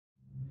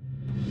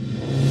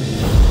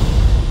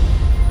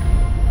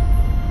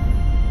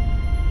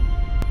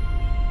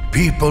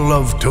people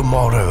of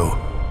tomorrow,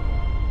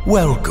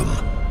 welcome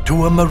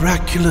to a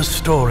miraculous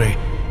story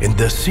in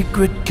the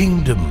secret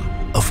kingdom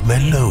of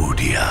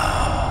Melodia.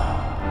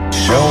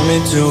 Show me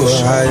to a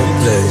higher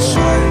place.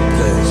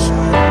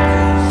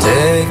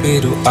 Take me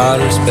to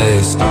outer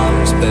space.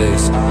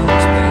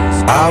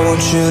 I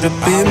want you to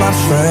be my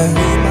friend.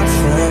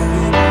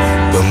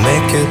 We'll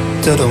make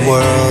it to the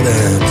world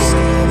ends.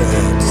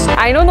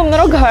 I know तुम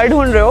दोनों घर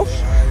ढूंढ रहे हो,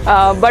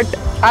 but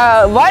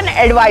one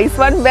advice,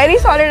 one very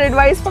solid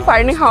advice for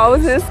finding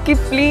house is कि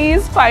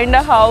please find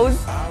a house.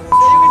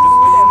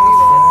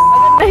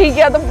 अगर नहीं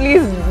किया तो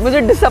please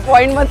मुझे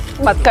disappoint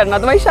मत करना.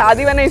 तुम्हारी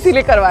शादी मैंने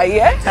इसीलिए करवाई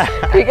है,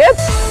 ठीक है?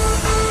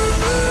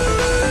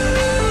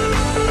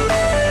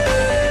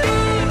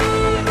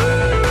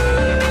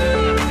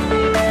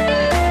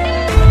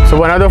 So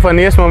one of the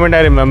funniest moments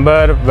I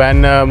remember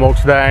when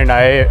Mokshda and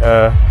I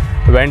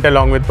went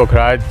along with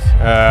Pukhraj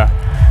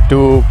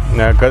to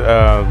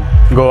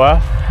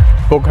Goa.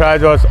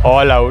 Pukhraj was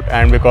all out,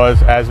 and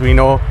because as we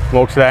know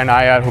Mokshda and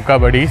I are hookah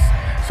buddies,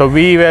 so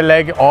we were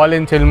like all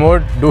in chill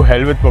mode, do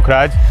hell with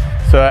Pukhraj.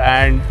 So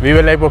and we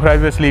were like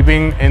Pukhraj was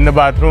sleeping in the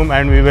bathroom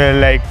and we were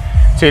like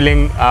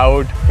chilling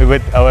out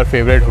with our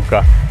favorite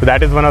hookah. So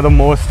that is one of the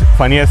most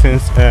funniest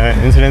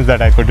incidents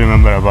that I could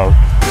remember about.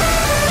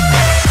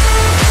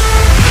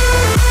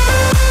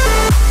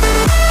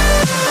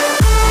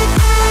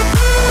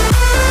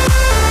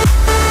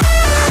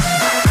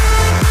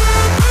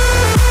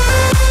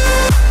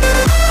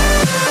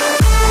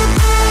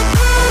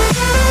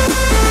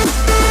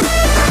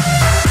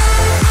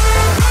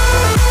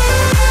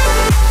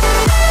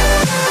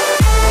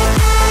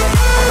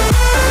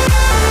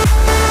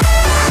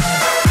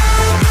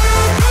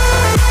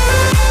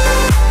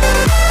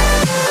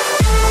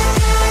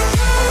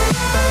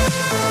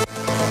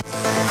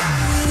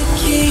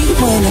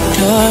 When the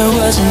door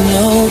wasn't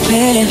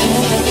open,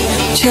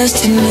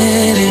 just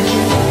admit it.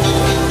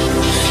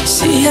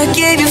 See, I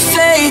gave you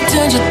faith,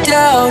 turned your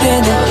doubt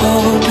into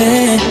hope,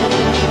 and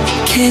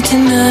can't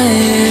deny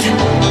it.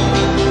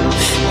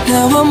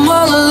 Now I'm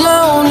all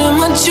alone and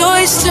my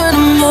joys turn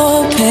them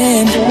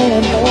open.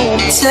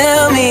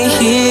 Tell me,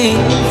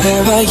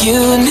 where are you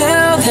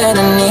now that I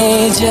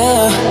need you?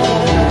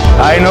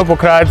 I know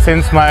Pukhraj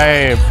since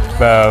my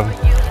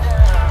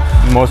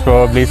most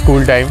probably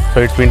school time,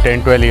 so it's been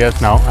 10-12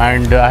 years now,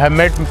 and I have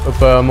met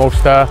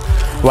Mokshda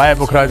via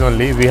Pukhraj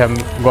only. We have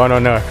gone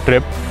on a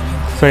trip,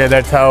 so yeah,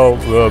 that's how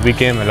we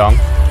came along.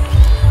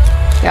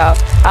 Yeah,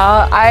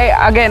 I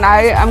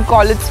am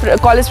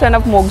college friend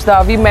of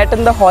Mokshda. We met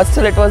in the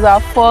hostel. It was our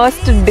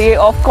first day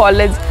of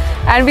college,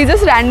 and we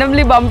just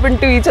randomly bump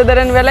into each other,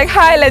 and we're like,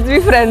 "Hi, let's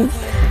be friends,"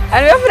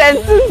 and we're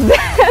friends since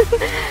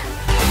then.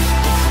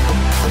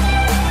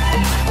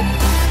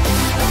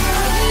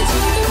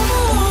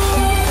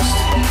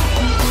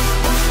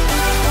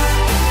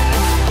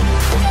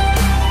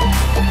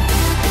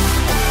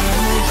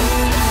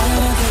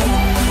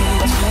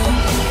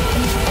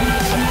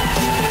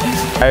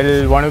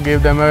 I'll want to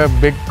give them a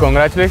big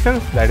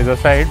congratulations, that is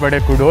aside, but a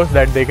kudos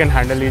that they can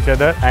handle each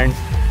other and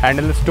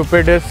handle the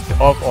stupidest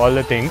of all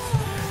the things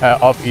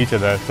of each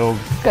other. So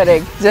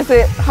correct.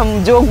 जैसे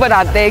हम joke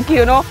बनाते हैं कि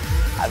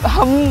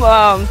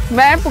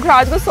मैं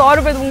पुखराज को 100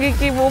 रुपए दूंगी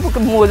कि वो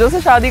मोजो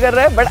से शादी कर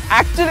रहा है, but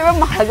actually मैं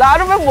 1000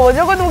 रुपए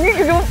मोजो को दूंगी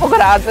क्योंकि वो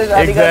पुखराज से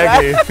शादी कर रहा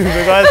है. Exactly,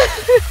 because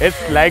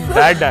it's like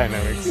that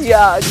dynamic.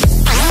 Yeah.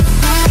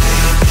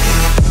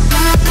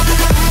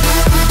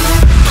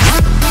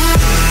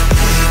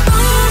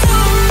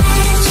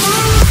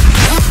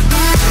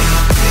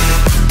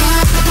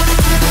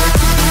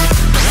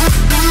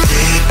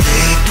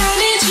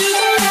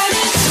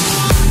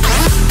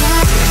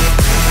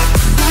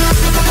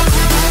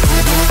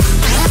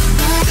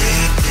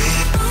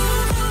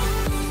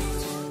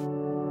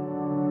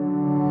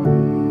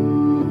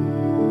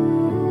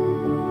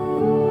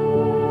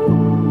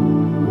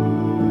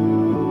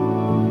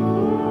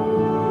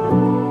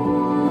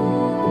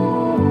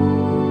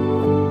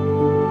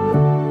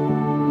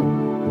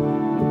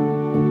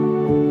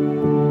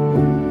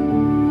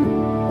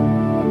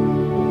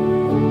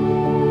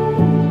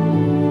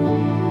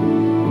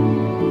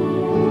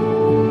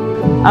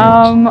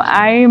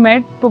 I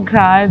met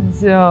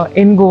Pukhraj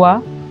in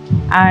Goa,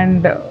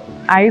 and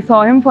I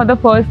saw him for the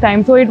first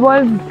time. So it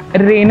was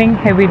raining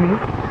heavily,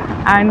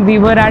 and we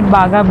were at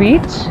Baga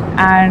Beach,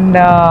 and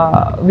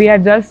we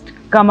had just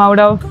come out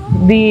of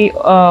the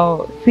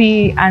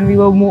sea, and we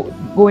were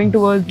going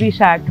towards the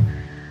shack,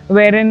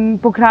 wherein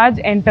Pukhraj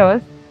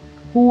enters,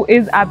 who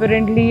is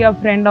apparently a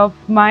friend of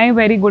my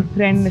very good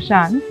friend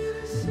Nishan,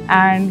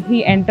 and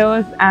he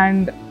enters,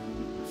 and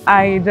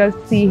I just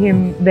see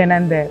him then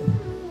and there.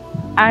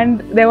 And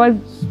there was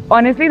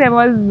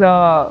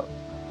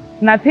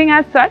nothing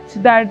as such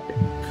that,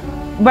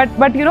 but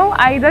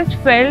I just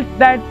felt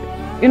that,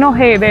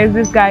 hey, there's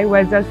this guy who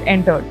has just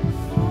entered.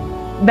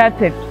 That's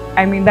it.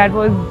 I mean, that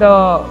was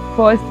the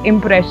first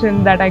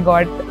impression that I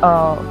got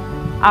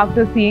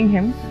after seeing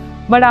him.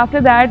 But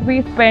after that,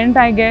 we spent,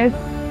 I guess,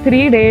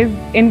 3 days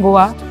in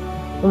Goa,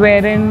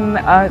 wherein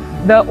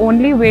the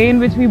only way in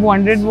which we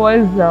bonded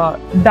was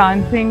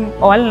dancing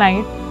all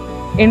night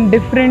in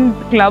different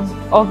clubs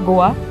of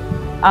Goa,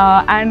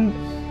 and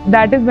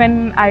that is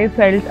when I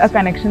felt a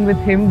connection with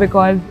him,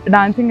 because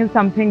dancing is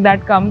something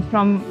that comes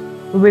from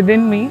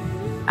within me,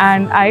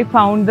 and I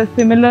found the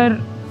similar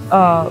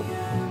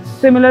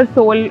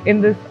soul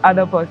in this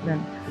other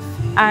person,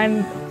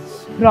 and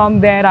from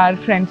there our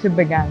friendship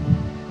began.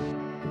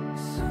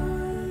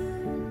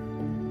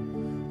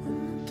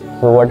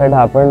 So what had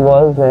happened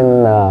was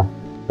in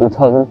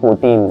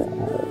 2014,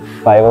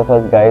 5 of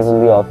us guys in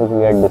the office,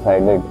 we had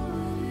decided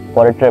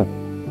for a trip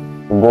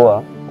to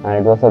Goa, and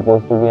it was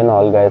supposed to be an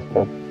all guys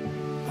trip.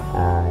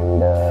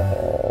 And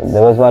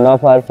there was one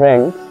of our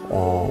friends,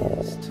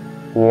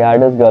 he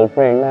had his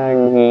girlfriend,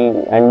 and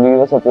we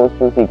were supposed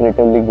to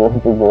secretively go to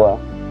Goa,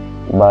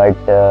 but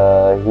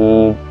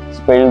he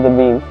spilled the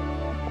beans,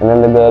 and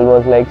then the girl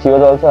was like, she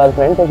was also our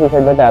friend, so she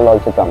said that I'll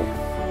also come.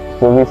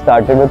 So we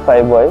started with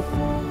 5 boys,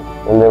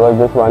 and there was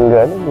this one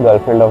girl,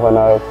 girlfriend of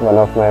one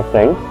of my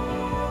friends.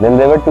 Then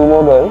there were 2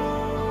 more girls,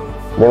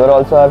 they were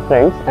also our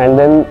friends, and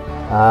then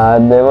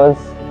there was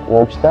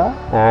Mokshda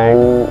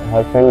and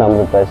her friend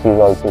Amrita, she's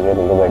also here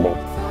in the wedding.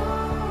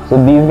 So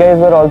these guys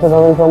were also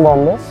coming from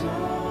Bombay,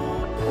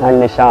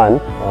 and Nishan,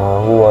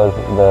 who was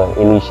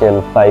the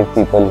initial 5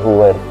 people who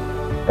were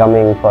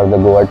coming for the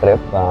Goa trip,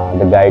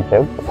 the guide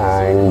trip,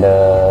 and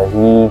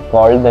he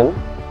called them,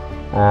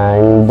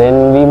 and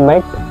then we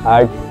met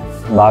at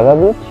Baga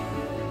Beach,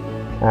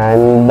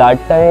 and that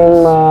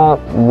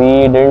time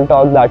we didn't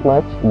talk that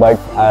much, but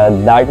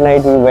that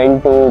night we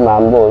went to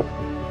Mambo's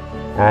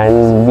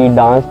and we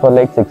danced for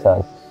like 6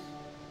 hours.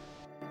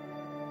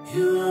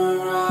 You are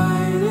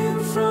right in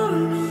front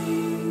of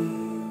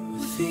me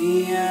with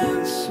the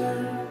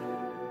answer,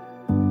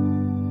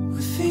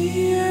 with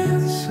the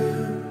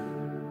answer.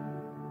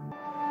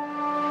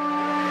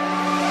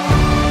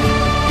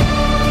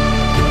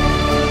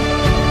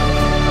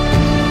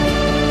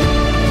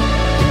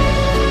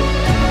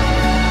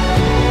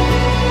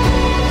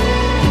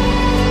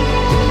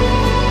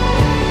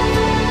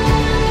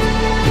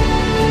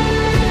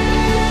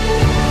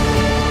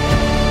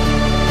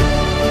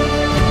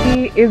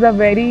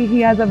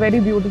 He has a very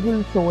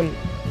beautiful soul.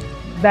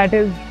 That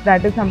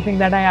is something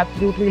that I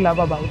absolutely love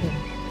about him.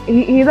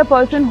 He's a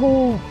person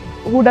who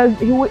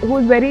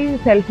is very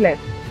selfless.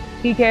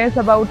 He cares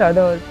about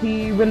others.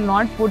 He will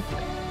not put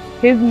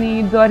his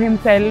needs or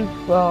himself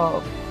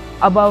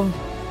above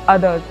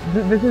others.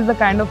 This is the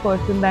kind of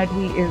person that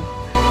he is.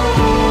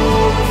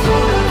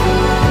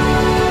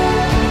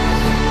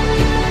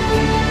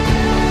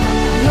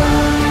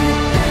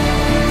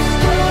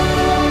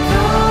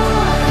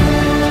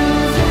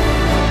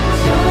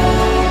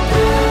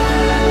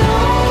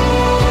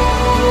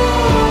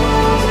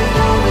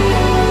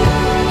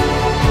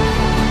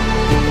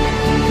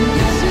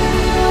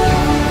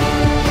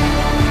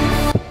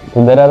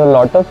 So there are a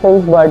lot of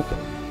things, but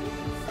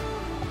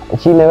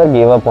she never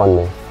gave up on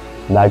me.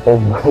 That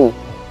is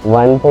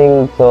one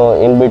thing. So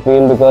in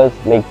between, because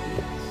like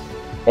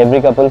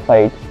every couple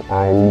fights,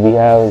 and we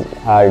have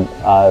had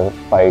our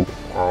fights,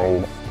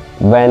 and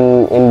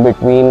when in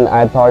between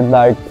I thought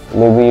that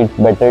maybe it's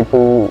better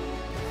to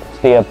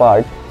stay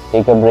apart,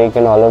 take a break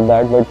and all of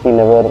that, but she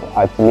never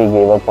actually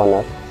gave up on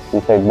us.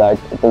 She said that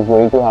it is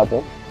going to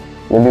happen,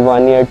 maybe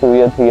 1 year, 2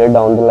 year, 3 year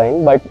down the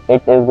line, but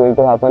it is going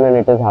to happen, and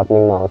it is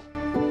happening now.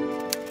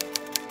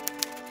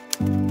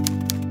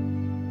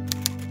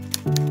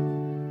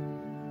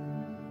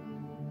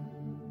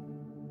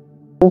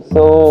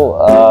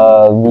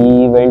 So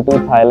we went to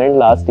Thailand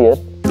last year,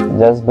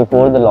 just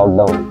before the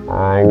lockdown,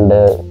 and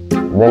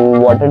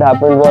then what had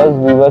happened was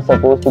we were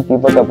supposed to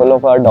keep a couple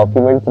of our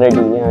documents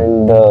ready,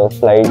 and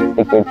flight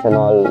tickets and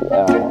all,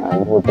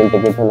 and hotel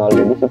tickets and all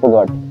ready. She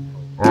forgot,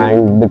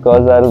 and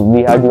because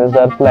we had missed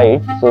our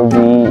flight, so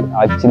we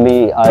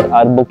actually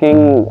our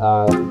booking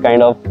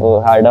kind of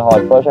had a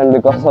hotspot, and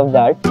because of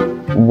that,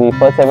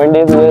 for 7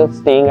 days we were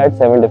staying at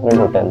 7 different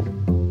hotels.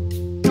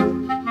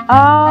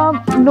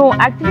 No,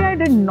 actually I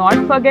did not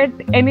forget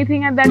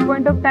anything at that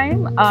point of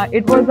time.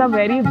 It was a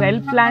very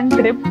well planned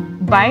trip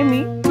by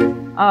me.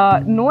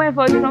 No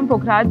efforts from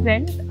Pukhraj's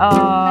end,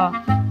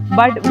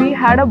 but we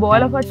had a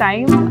ball of a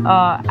time,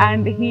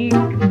 and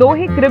though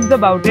he cribs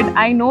about it,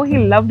 I know he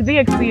loved the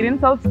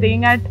experience of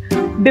staying at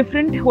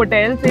different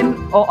hotels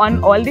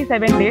on all the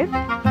 7 days.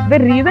 The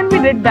reason we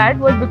did that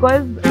was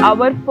because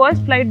our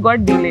first flight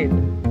got delayed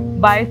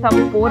by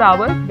some 4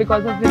 hours,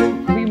 because of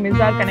which we missed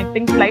our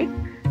connecting flight.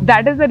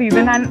 That is the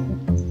reason, and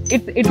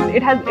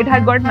it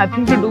had got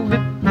nothing to do with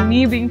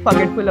me being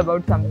forgetful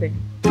about something.